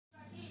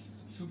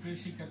সুপ্রিয়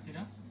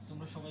শিক্ষার্থীরা,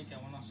 তোমরা সবাই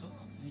কেমন আছো?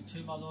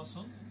 নিশ্চয়ই ভালো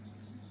আছো।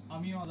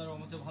 আমিও আল্লাহর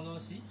রহমতে ভালো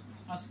আছি।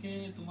 আজকে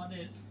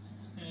তোমাদের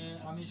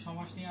আমি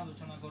সমাস নিয়ে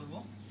আলোচনা করব।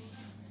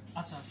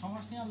 আচ্ছা,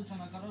 সমাস নিয়ে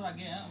আলোচনা করার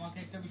আগে আমাকে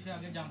একটা বিষয়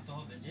আগে জানতে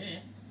হবে যে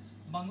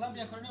বাংলা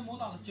ব্যাকরণের মূল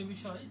আলোচ্য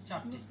বিষয়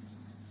চারটি: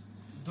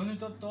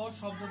 ধ্বনিতত্ত্ব,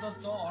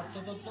 শব্দতত্ত্ব,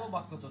 অর্থতত্ত্ব,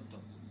 বাক্যতত্ত্ব।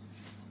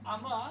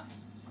 আমরা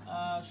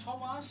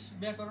সমাস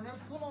ব্যাকরণের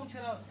কোন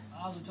অংশের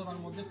আলোচনার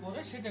মধ্যে পড়ে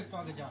সেটা একটু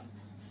আগে জানব।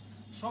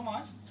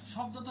 সমাস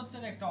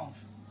শব্দতত্ত্বের একটা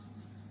অংশ।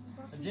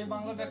 যে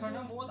বাংলা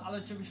ব্যাকরণের মূল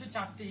আলোচ্য বিষয়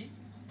চারটি,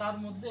 তার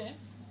মধ্যে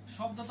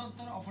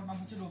শব্দতত্ত্বের অপর নাম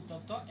হচ্ছে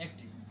রূপতত্ত্ব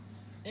একটি।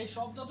 এই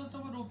শব্দতত্ত্ব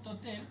বা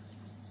রূপতত্ত্বের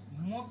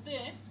মধ্যে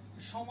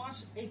সমাস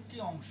একটি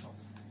অংশ।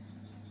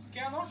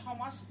 কেন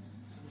সমাস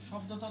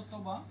শব্দতত্ত্ব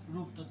বা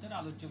রূপতত্ত্বের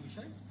আলোচ্য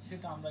বিষয়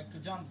সেটা আমরা একটু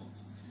জানবো।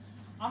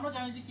 আমরা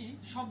জানি যে কি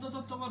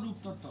শব্দতত্ত্ব বা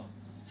রূপতত্ত্ব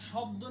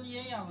শব্দ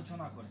নিয়েই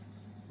আলোচনা করে,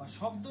 বা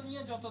শব্দ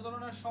নিয়ে যত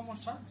ধরনের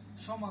সমস্যা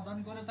সমাধান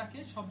করে থাকে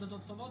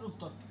শব্দতত্ত্ব বা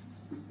রূপতত্ত্ব।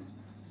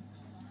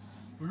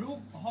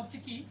 রূপ হচ্ছে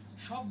কি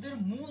শব্দের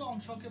মূল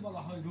অংশকে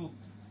বলা হয় রূপ।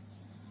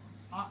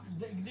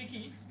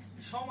 দেখি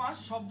সমাস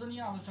শব্দ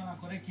নিয়ে আলোচনা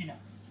করে কিনা।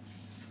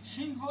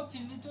 সিংহ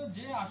চিহ্নিত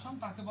যে আসন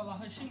তাকে বলা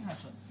হয়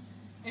সিংহাসন।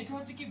 এটা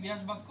হচ্ছে কি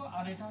ব্যাস বাক্য,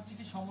 আর এটা হচ্ছে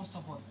কি সমস্ত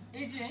পদ।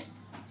 এই যে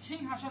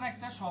সিংহাসন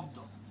একটা শব্দ,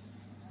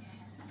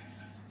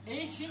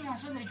 এই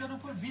সিংহাসন এটার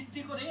উপর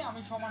ভিত্তি করে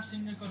আমি সমাস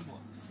নির্ণয় করব।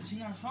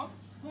 সিংহাসন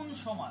কোন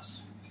সমাস?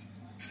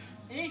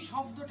 এই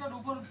শব্দটার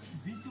উপর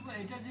ভিত্তি করে,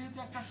 এটা যেহেতু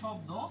একটা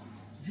শব্দ,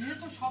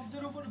 যেহেতু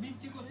শব্দের উপর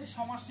ভিত্তি করে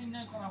সমাস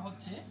নির্ণয় করা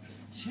হচ্ছে,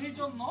 সেই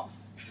জন্য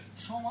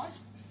সমাস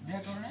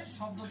ব্যাকরণের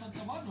শব্দতত্ত্ব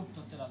বা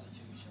রূপতত্ত্বের আলোচ্য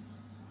বিষয়।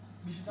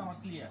 বিষয়টা আমার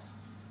ক্লিয়ার?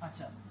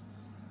 আচ্ছা,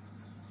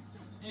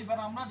 এবার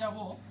আমরা যাব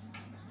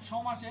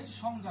সমাসের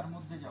সংজ্ঞার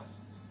মধ্যে যাব।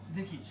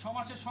 দেখি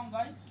সমাসের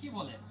সংজ্ঞায় কি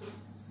বলে।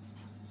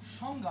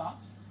 সংজ্ঞা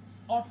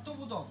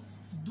অর্থবোধক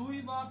দুই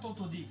বা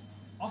ততোধিক,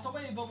 অথবা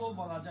এভাবেও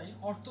বলা যায়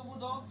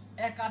অর্থবোধক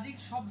একাধিক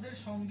শব্দের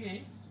সঙ্গে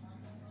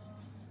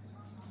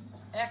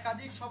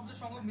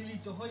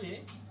মিলিত হয়ে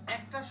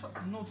একটা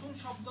নতুন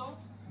শব্দ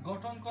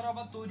গঠন করা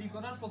বা তৈরি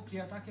করার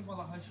প্রক্রিয়াটাকে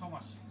বলা হয়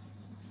সমাস।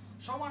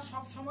 সমাস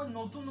সবসময়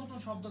নতুন নতুন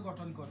শব্দ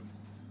গঠন করবে।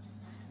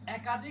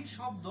 একাধিক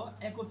শব্দ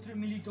একত্রে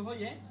মিলিত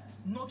হয়ে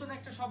নতুন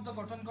একটা শব্দ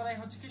গঠন করাই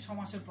হচ্ছে কি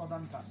সমাসের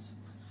প্রধান কাজ।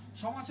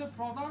 সমাসের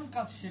প্রধান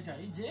কাজ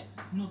সেটাই যে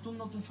নতুন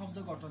নতুন শব্দ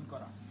গঠন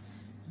করা।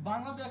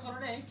 বাংলা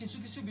ব্যাকরণে কিছু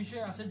কিছু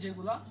বিষয় আছে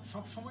যেগুলা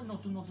সবসময়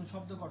নতুন নতুন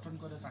শব্দ গঠন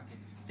করে থাকে,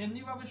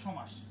 তেমনি ভাবে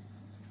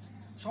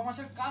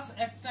সমাসের কাজ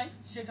একটাই,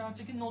 সেটা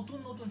হচ্ছে কি নতুন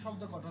নতুন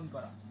শব্দ গঠন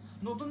করা।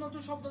 নতুন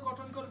নতুন শব্দ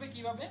গঠন করবে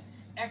কিভাবে?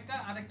 একটা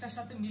আরেকটার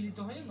সাথে মিলিত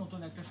হয়ে নতুন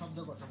একটা শব্দ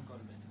গঠন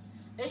করবে।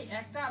 এই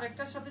একটা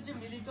আরেকটার সাথে যে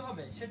মিলিত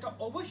হবে সেটা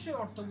অবশ্যই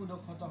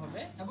অর্থবোধক হতে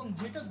হবে, এবং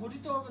যেটা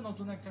গঠিত হবে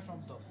নতুন একটা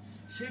শব্দ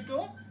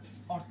সেটাও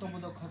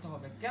অর্থবোধক হতে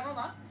হবে।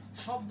 কেননা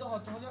শব্দ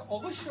হতে হলে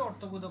অবশ্যই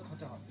অর্থবোধক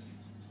হতে হবে।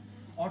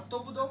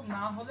 অর্থবোধক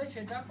না হলে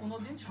সেটা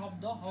কোনোদিন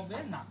শব্দ হবে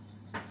না।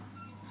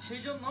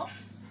 সেই জন্য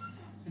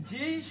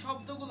যেই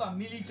শব্দগুলা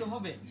মিলিত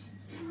হবে,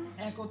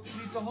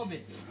 একত্রিত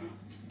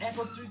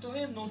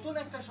হয়ে নতুন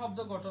একটা শব্দ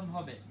গঠন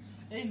হবে।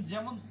 এই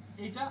যেমন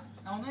এটা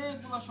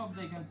অনেকগুলো শব্দ,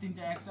 এখানে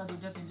তিনটা, একটা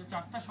দুইটা তিনটা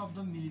চারটা শব্দ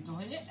মিলিত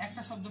হয়ে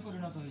একটা শব্দ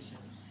পরিণত হয়েছে।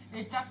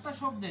 এই চারটা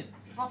শব্দের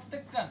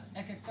প্রত্যেকটার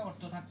এক একটা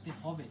অর্থ থাকতে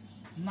হবে,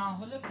 না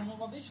হলে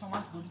কোনোভাবেই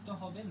সমাস গঠিত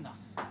হবে না।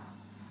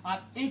 আর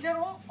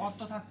এইটারও অর্থ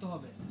থাকতে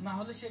হবে, না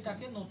হলে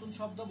সেটাকে নতুন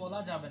শব্দ বলা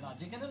যাবে না।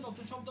 যেখানে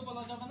নতুন শব্দ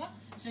বলা যাবে না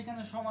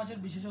সেখানে সমাজের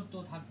বিশেষত্ব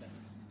থাকবে।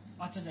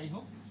 আচ্ছা, যাই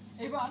হোক,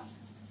 এবার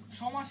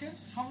সমাসের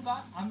সংজ্ঞা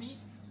আমি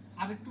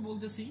আরেকটু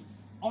বলতেছি।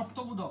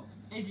 অর্থবোধক,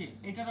 এই যে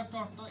এটার একটা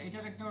অর্থ,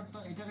 এটার একটা অর্থ,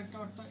 এটার একটা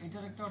অর্থ,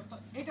 এটার একটা অর্থ,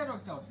 এটারও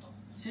একটা অর্থ,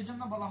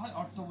 সেজন্য বলা হয়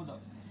অর্থবোধক।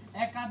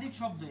 একাধিক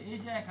শব্দ, এই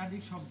যে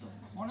একাধিক শব্দ,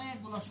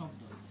 অনেকগুলো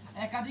শব্দ,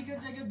 একাধিকের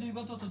জায়গায় দুই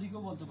বা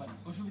ততোধিকও বলতে পারি,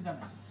 অসুবিধা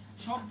নেই।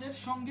 শব্দের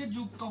সঙ্গে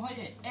যুক্ত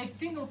হয়ে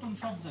একটি নতুন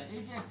শব্দ,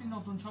 এই যে একটি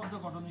নতুন শব্দ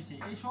গঠন হয়েছে,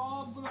 এই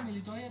সবগুলো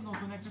মিলিত হয়ে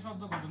নতুন একটা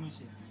শব্দ গঠন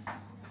হয়েছে,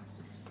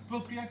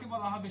 প্রক্রিয়াকে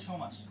বলা হবে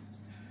সমাস।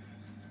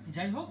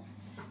 যাই হোক,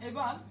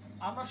 এবার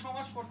আমরা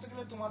সমাস পড়তে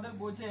গেলে তোমাদের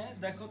বইতে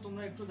দেখো,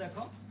 তোমরা একটু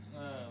দেখো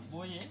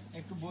বইয়ে,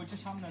 একটু বইটা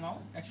সামনে নাও,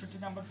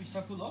 61 নাম্বার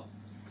পৃষ্ঠা খুলো।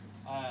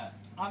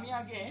 আমি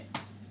আগে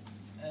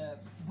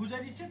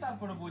বুঝাই দিচ্ছি,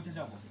 তারপরে বইতে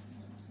যাব।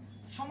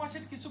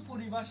 সমাসের কিছু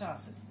পরিভাষা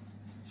আছে।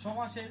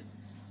 সমাসের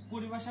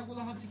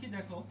পরিভাষাগুলো হচ্ছে কি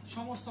দেখো: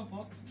 সমস্ত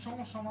পদ,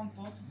 সমসমান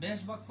পদ, ব্যাস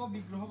বাক্য,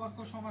 বিগ্রহ বাক্য,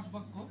 সমাস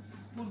বাক্য,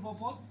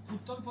 পূর্বপদ,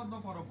 উত্তর পদ বা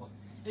পরপদ।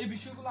 এই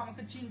বিষয়গুলো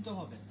আমাকে চিনতে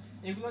হবে।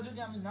 এগুলো যদি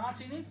আমি না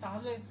চিনি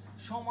তাহলে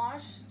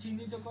সমাস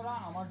চিহ্নিত করা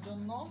আমার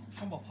জন্য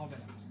সম্ভব হবে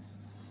না।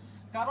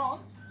 কারণ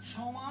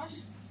সমাস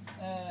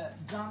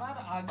জানার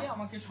আগে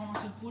আমাকে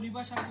সমাসের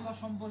পরিভাষাগুলো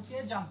সম্পর্কে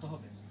জানতে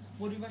হবে।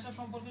 পরিভাষা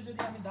সম্পর্কে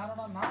যদি আমি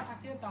ধারণা না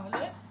থাকে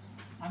তাহলে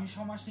আমি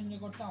সমাস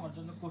নির্ণয় করতে আমার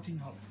জন্য কঠিন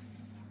হবে।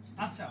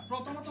 আচ্ছা,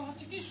 প্রথমত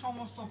হচ্ছে কি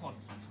সমস্ত পদ।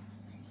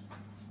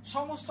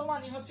 সমস্ত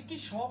মানে হচ্ছে কি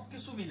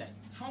সবকিছু মিলাই,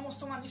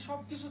 সমস্ত মানে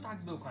সবকিছু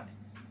থাকবে ওখানে।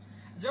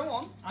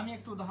 যেমন আমি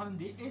একটু উদাহরণ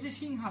দিই, এই যে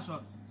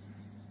সিংহাসন,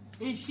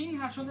 এই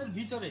সিংহাসনের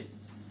ভিতরে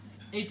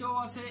এটাও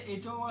আছে,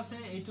 এটাও আছে,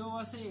 এটাও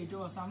আছে,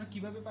 এটাও আছে। আমরা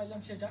কিভাবে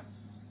পাইলাম সেটা?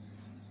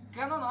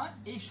 কেননা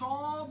এই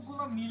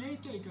সবগুলো মিলেই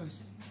তো এটা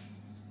হয়েছে।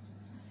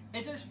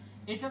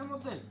 এটার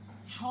মধ্যে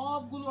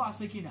সবগুলো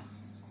আছে কিনা,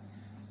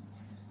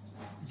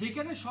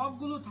 যেখানে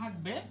সবগুলো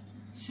থাকবে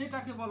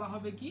সেটাকে বলা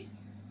হবে কি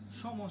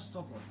সমস্ত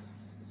পদ।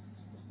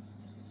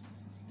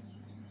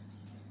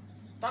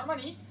 তার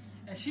মানে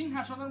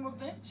সিংহাসনের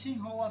মধ্যে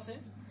সিংহও আছে,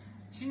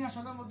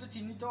 সিংহাসনের মধ্যে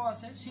চিহ্নিতও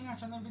আছে,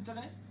 সিংহাসনের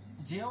ভিতরে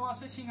যেও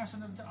আছে,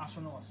 সিংহাসনের ভিতরে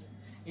আসনও আছে।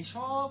 এই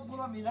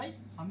সবগুলো মিলাই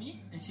আমি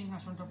এই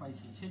সিংহাসনটা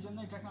পাইছি, সেই জন্য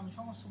এটাকে আমি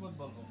সমস্ত পদ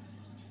বলবো।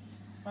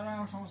 তার মানে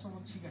আমার সমস্ত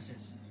পদ শিখা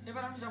শেষ।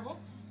 এবার আমি যাব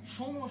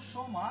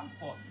সমস্যমান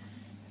পদ।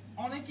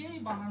 অনেকেই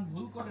বানান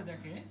ভুল করে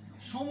দেখে,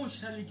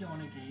 সমস্যা লিখে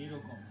অনেকেই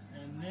এরকম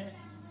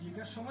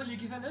লেখার সময়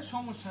লিখে ফেলে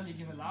সমস্যা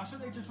লিখে ফেলে,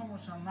 আসলে এটা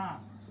সমস্যা না,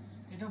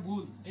 এটা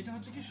ভুল। এটা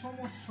হচ্ছে কি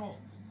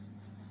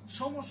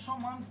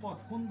সমস্যমান পদ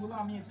কোনগুলো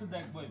আমি একটু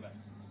দেখবো এবার।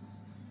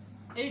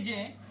 এই যে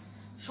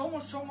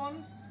সমস্যমান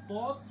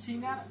পদ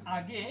চিনার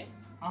আগে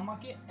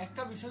আমাকে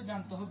একটা বিষয়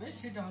জানতে হবে,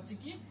 সেটা হচ্ছে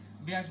কি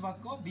ব্যাস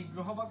বাক্য,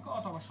 বিগ্রহ বাক্য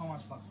অথবা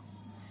সমাস বাক্য।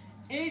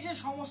 এই যে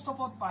সমস্ত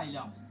পদ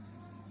পাইলাম,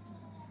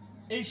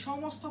 এই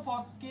সমস্ত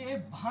পদকে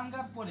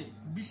ভাঙার পরে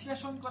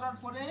বিশ্লেষণ করার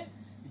পরে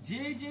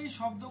যে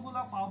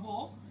শব্দগুলা পাবো,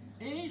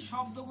 এই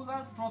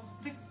শব্দগুলার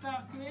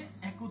প্রত্যেকটাকে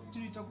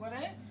একত্রিত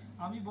করে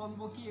আমি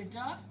বলবো কি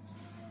এটা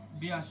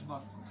ব্যাস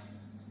বাক্য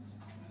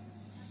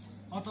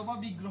অথবা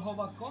বিগ্রহ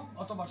বাক্য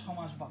অথবা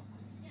সমাস বাক্য।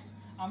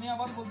 আমি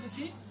আবার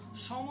বলতেছি,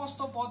 সমস্ত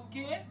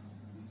পদকে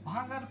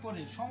ভাঙার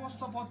পরে,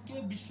 সমস্ত পদকে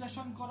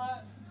বিশ্লেষণ করার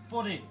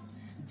পরে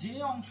যে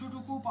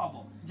অংশটুকু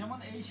পাবো, যেমন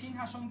এই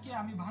সিংহাসনকে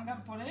আমি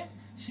ভাঙার পরে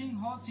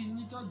সিংহ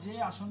চিহ্নিত যে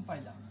আসন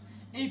পাইলাম,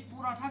 এই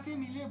পুরাটাকে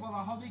মিলিয়ে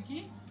বলা হবে কি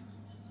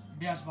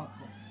ব্যাস বাক্য।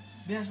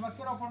 ব্যাস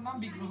বাক্যের অপর নাম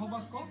বিগ্রহ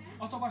বাক্য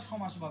অথবা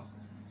সমাস বাক্য।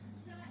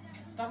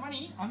 তার মানে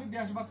আমি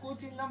ব্যাস বাক্যও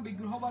চিনলাম,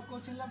 বিগ্রহ বাক্যও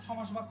চিনলাম,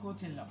 সমাস বাক্যও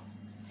চিনলাম।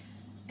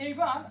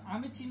 এইবার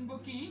আমি চিনব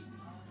কি,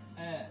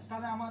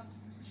 তাহলে আমার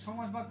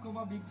সমাস বাক্য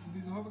বা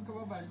বিগ্রহ বাক্য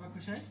বা ব্যাস বাক্য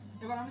শেষ।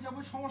 এবার আমি যাবো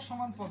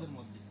সমসমান পদের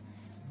মধ্যে।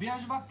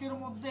 ব্যাস বাক্যের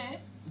মধ্যে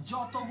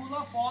যতগুলো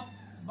পদ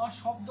বা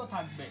শব্দ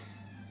থাকবে,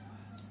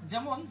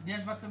 যেমন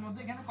ব্যাস বাক্যের মধ্যে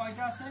এখানে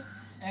কয়টা আছে,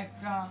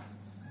 একটা,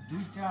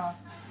 দুইটা,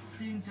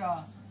 তিনটা,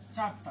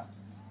 চারটা।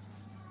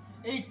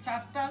 এই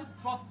চারটার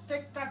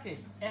প্রত্যেকটাকে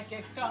এক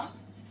একটা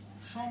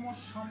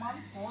সমসমান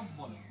পদ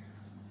বলে।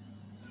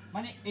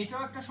 মানে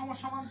এটাও একটা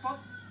সমসমান পদ,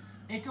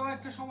 এটাও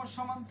একটা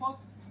সমসমান পদ,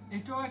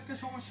 এটাও একটা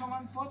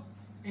সমসমান পদ,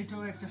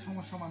 এটাও একটা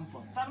সমসমান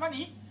পদ। তার মানে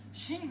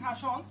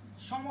সিংহাসন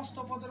সমস্ত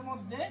পদের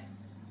মধ্যে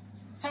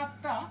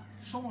চারটা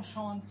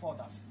সমসমান পদ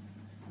আছে,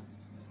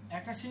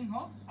 একটা সিংহ,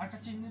 একটা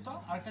চিহ্নিত,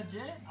 আরেকটা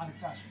যে,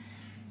 আরেকটা আসন।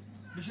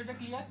 বিষয়টা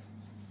ক্লিয়ার?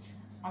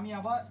 আমি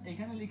আবার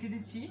এখানে লিখে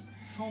দিচ্ছি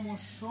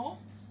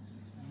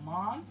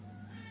সমসমান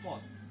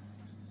পদ,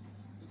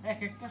 এক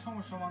একটা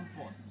সমসমান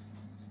পদ।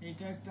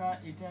 এটা একটা,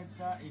 এটা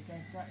একটা, এটা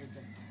একটা, এটা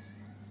একটা।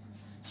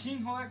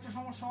 সিংহ একটা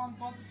সমসমান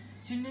পদ,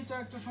 চিহ্নিত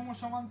একটা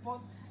সমসমান পদ,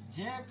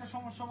 যে একটা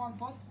সমসমান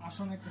পদ,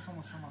 আসন একটা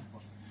সমসমান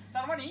পদ।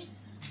 তার মানে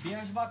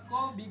ব্যাস বাক্য,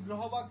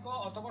 বিগ্রহ বাক্য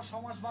অথবা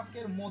সমাস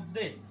বাক্যের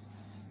মধ্যে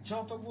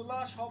যতগুলা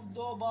শব্দ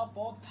বা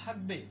পদ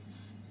থাকবে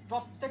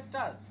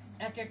প্রত্যেকটার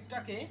এক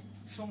একটাকে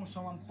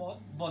সমসমান পদ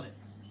বলে।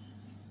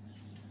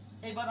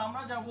 এবার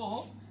আমরা যাব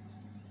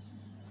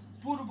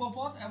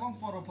পূর্বপদ এবং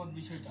পরপদ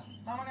বিষয়টা।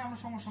 তার মানে আমরা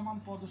সমসমান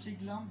পদও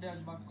শিখলাম, ব্যাস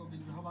বাক্য,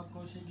 বিগ্রহ বাক্য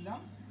শিখলাম।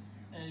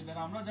 এবার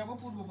আমরা যাব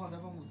পূর্বপদ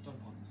এবং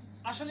উত্তরপদ।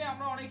 আসলে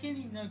আমরা অনেকেই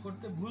নির্ণয়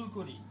করতে ভুল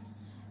করি,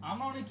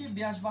 আমরা অনেকে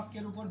ব্যাস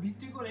বাক্যের উপর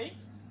ভিত্তি করে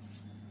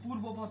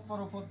পূর্বপদ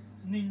পরপদ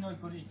নির্ণয়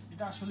করি,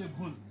 এটা আসলে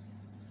ভুল।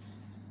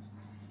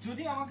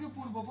 যদি আমাকে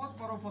পূর্বপদ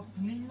পরপদ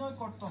নির্ণয়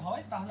করতে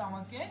হয় তাহলে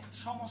আমাকে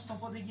সমস্ত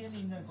পদে গিয়ে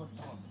নির্ণয়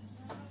করতে হবে।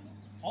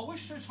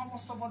 অবশ্যই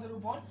সমস্ত পদের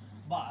উপর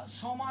বা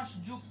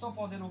সমাসযুক্ত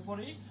পদের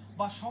উপরেই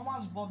বা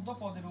সমাসবদ্ধ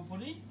পদের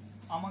উপরেই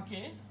আমাকে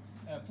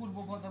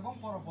পূর্বপদ এবং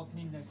পরপদ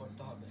নির্ণয়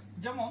করতে হবে।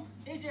 যেমন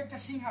এই যে একটা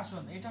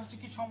সিংহাসন, এটা হচ্ছে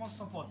কি সমস্ত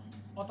পদ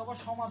অথবা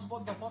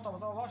সমাসবদ্ধ পদ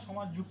অথবা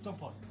সমাসযুক্ত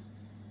পদ।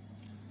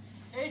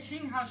 এই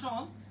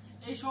সিংহাসন,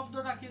 এই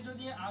শব্দটাকে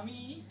যদি আমি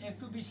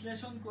একটু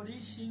বিশ্লেষণ করি,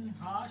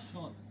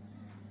 সিংহাসন,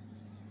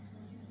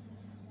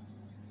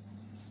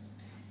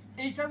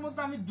 এইটার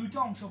মধ্যে আমি দুইটা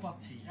অংশ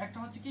পাচ্ছি, একটা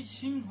হচ্ছে কি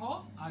সিংহ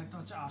আর একটা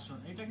হচ্ছে আসন।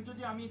 এটাকে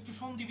যদি আমি একটু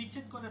সন্ধি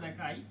বিচ্ছেদ করে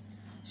দেখাই,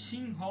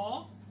 সিংহ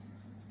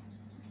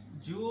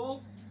যোগ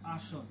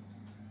আসন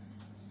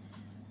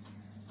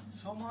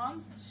সমান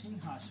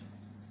সিংহাসন।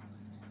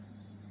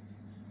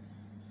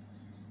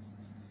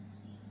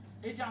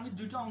 এই যে আমি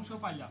দুটো অংশ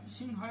পাইলাম,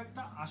 সিংহ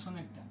একটা, আসন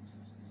একটা।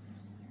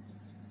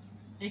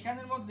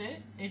 এখানের মধ্যে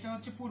এটা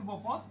হচ্ছে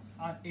পূর্বপদ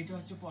আর এটা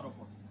হচ্ছে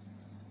পরপদ।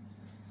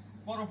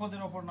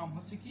 পরপদের অপর নাম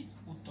হচ্ছে কি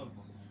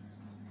উত্তরপদ।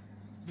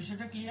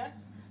 বিষয়টা ক্লিয়ার?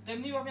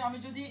 তেমনি ভাবে আমি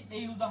যদি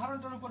এই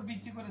উদাহরণটার উপর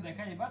ভিত্তি করে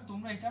দেখাই, এবার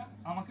তোমরা এটা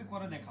আমাকে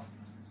করে দেখাও।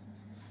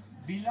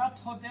 বিলাত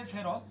হতে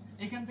ফেরত,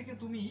 এখান থেকে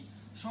তুমি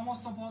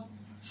সমস্ত পদ,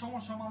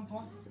 সমসমান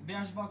পদ,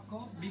 ব্যাস বাক্য,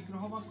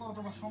 বিগ্রহ বাক্য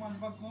অথবা সমাস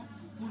বাক্য,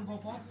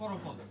 পূর্বপদ,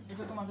 পরপদ,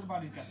 এটা তোমাদের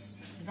বাড়ির কাজ,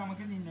 এটা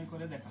আমাকে নির্ণয়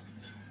করে দেখা।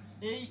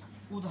 এই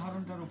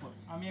উদাহরণটার উপর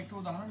আমি একটা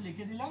উদাহরণ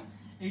লিখে দিলাম,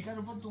 এইটার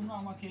উপর তোমরা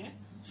আমাকে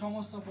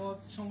সমস্ত পদ,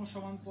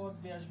 সমসমান পদ,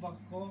 ব্যাস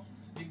বাক্য,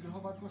 বিগ্রহ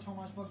বাক্য,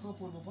 সমাস বাক্য,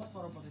 পূর্বপদ,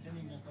 পরপদ, এটা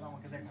নির্ণয় করে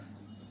আমাকে দেখা।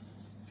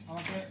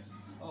 আমাকে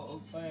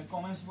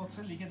কমেন্টস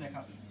বক্সে লিখে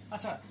দেখাবে।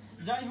 আচ্ছা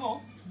যাই হোক,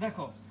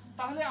 দেখো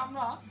তাহলে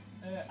আমরা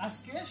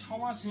আজকে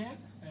সমাসের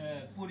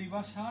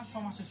পরিভাষা,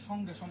 সমাসের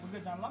সঙ্গে সম্পর্কে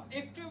জানলাম।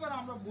 একটু এবার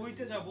আমরা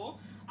বইতে যাব।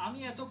 আমি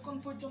এতক্ষণ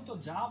পর্যন্ত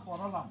যা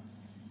পড়ালাম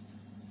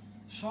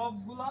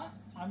সবগুলা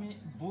আমি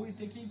বই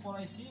থেকেই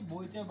পড়াইছি।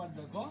 বইতে এবার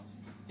দেখো,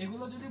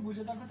 এগুলো যদি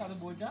বুঝে থাকো তাহলে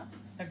বইটা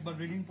একবার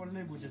রিডিং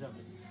পড়লেই বুঝে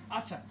যাবে।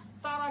 আচ্ছা,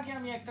 তার আগে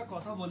আমি একটা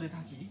কথা বলে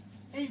থাকি।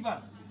 এইবার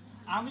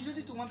আমি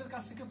যদি তোমাদের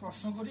কাছ থেকে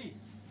প্রশ্ন করি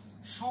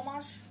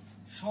সমাস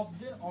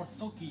শব্দের অর্থ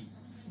কি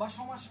বা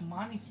সমাস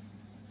মানে কি,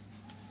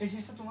 এই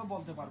জিনিসটা তোমরা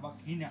বলতে পারবা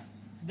কিনা?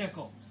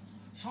 দেখো,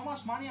 সমাস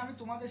মানে আমি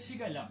তোমাদের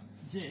শিখাইলাম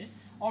যে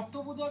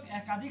অর্থবোধক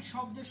একাধিক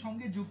শব্দের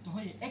সঙ্গে যুক্ত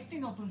হয়ে একটি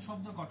নতুন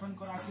শব্দ গঠন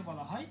করাকে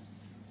বলা হয়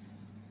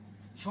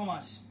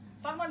সমাস।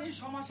 তার মানে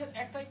সমাসের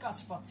একটাই কাজ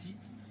পাচ্ছি,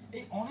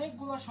 এই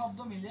অনেকগুলো শব্দ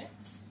মিলে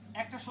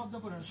একটা শব্দ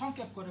পরিণত,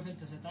 সংক্ষেপ করে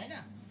ফেলতেছে, তাই না?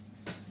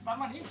 তার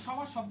মানে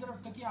সমাস শব্দের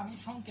অর্থ কি আমি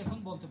সংক্ষেপণ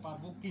বলতে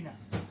পারবো কিনা?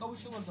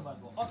 অবশ্যই বলতে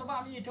পারবো। অথবা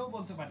আমি এটাও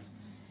বলতে পারি,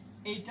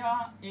 এটা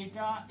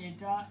এটা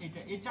এটা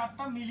এটা এই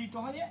চারটা মিলিত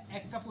হয়ে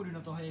একটা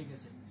পরিণত হয়ে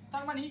গেছে।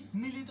 তার মানে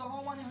মিলিত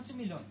হওয়া মানে হচ্ছে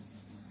মিলন।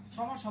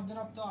 সমাস শব্দের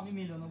অর্থ আমি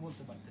মিলনও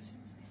বলতে পারতেছি,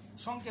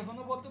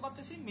 সংক্ষেপণও বলতে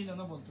পারতেছি,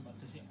 মিলনও বলতে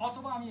পারতেছি।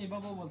 অথবা আমি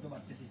এভাবেও বলতে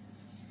পারতেছি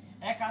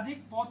একাধিক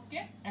পদকে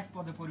এক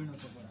পদে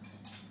পরিণত করা।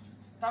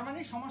 তার মানে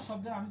সমাস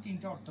শব্দের আমি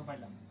তিনটা অর্থ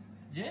পাইলাম,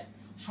 যে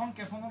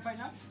সংক্ষেপণও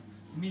পাইলাম,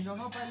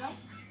 মিলনও পাইলাম,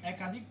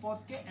 একাধিক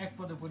পদকে এক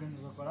পদে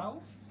পরিণত করাও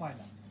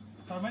পাইলাম।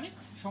 তার মানে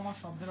সমাস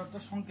শব্দের অর্থ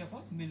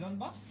সংক্ষেপণ, মিলন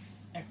বা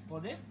এক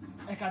পদে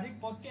একাধিক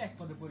পদকে এক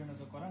পদে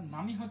পরিণত করার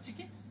নামই হচ্ছে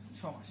কি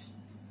সমাস।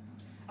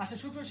 আচ্ছা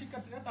সুপ্রিয়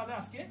শিক্ষার্থীরা, তাহলে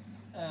আজকে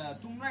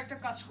তোমরা একটা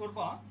কাজ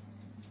করবা,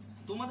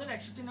 তোমাদের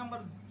 61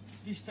 নাম্বার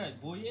পৃষ্ঠায়,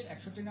 বইয়ের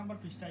 61 নাম্বার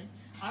পৃষ্ঠায়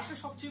আরেকটা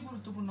সবচেয়ে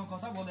গুরুত্বপূর্ণ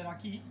কথা বলে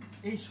রাখি।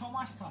 এই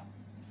সমাসটা,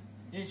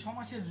 এই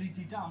সমাসের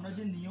রীতিটা, আমরা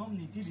যে নিয়ম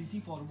নীতি রীতি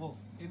পর্ব,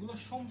 এগুলো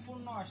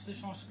সম্পূর্ণ আসছে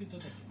সংস্কৃত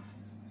থেকে,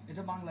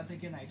 এটা বাংলা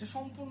থেকে না। এটা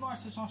সম্পূর্ণ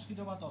আসছে সংস্কৃত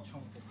বা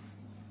তৎসম থেকে।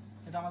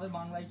 এটা আমাদের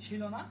বাংলায়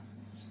ছিল না,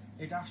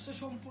 এটা আসছে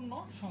সম্পূর্ণ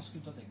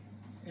সংস্কৃত থেকে।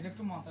 এটা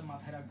একটু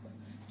মাথায় রাখবে।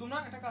 তোমরা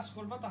একটা কাজ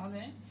করবা,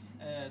 তাহলে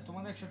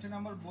তোমাদের 61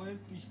 নাম্বার বইয়ের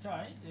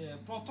পৃষ্ঠায়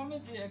প্রথমে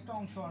যে একটা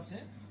অংশ আছে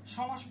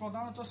সমাস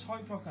প্রধানত 6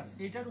 প্রকার,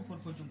 এটার উপর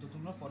পর্যন্ত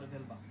তোমরা পড়ে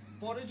ফেলবা।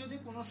 পরে যদি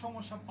কোনো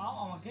সমস্যা পাও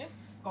আমাকে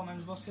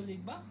কমেন্টস বক্সে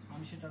লিখবা,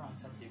 আমি সেটার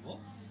আনসার দেব।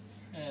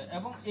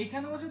 এবং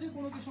এখানেও যদি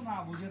কোনো কিছু না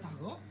বুঝে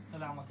থাকো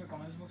তাহলে আমাকে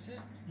কমেন্টস বক্সে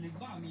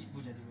লিখবা, আমি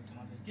বুঝে দিব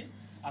তোমাদেরকে।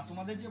 আর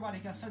তোমাদের যে বাড়ি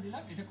কাজটা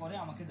দিলাম এটা করে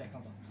আমাকে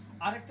দেখাবা।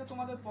 আরেকটা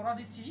তোমাদের পড়া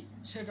দিচ্ছি,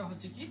 সেটা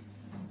হচ্ছে কি,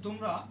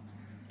 তোমরা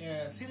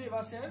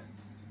সিলেবাসের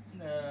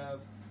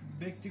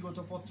ব্যক্তিগত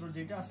পত্র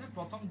যেটা আছে,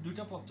 প্রথম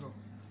 2টা পত্র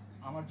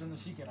আমার জন্য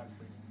শিখে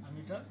রাখবে, আমি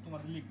এটা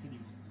তোমাদের লিখতে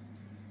দিব।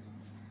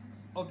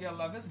 ওকে,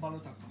 আল্লাহ হাফেজ, ভালো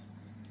থাকো,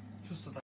 সুস্থ থাকো।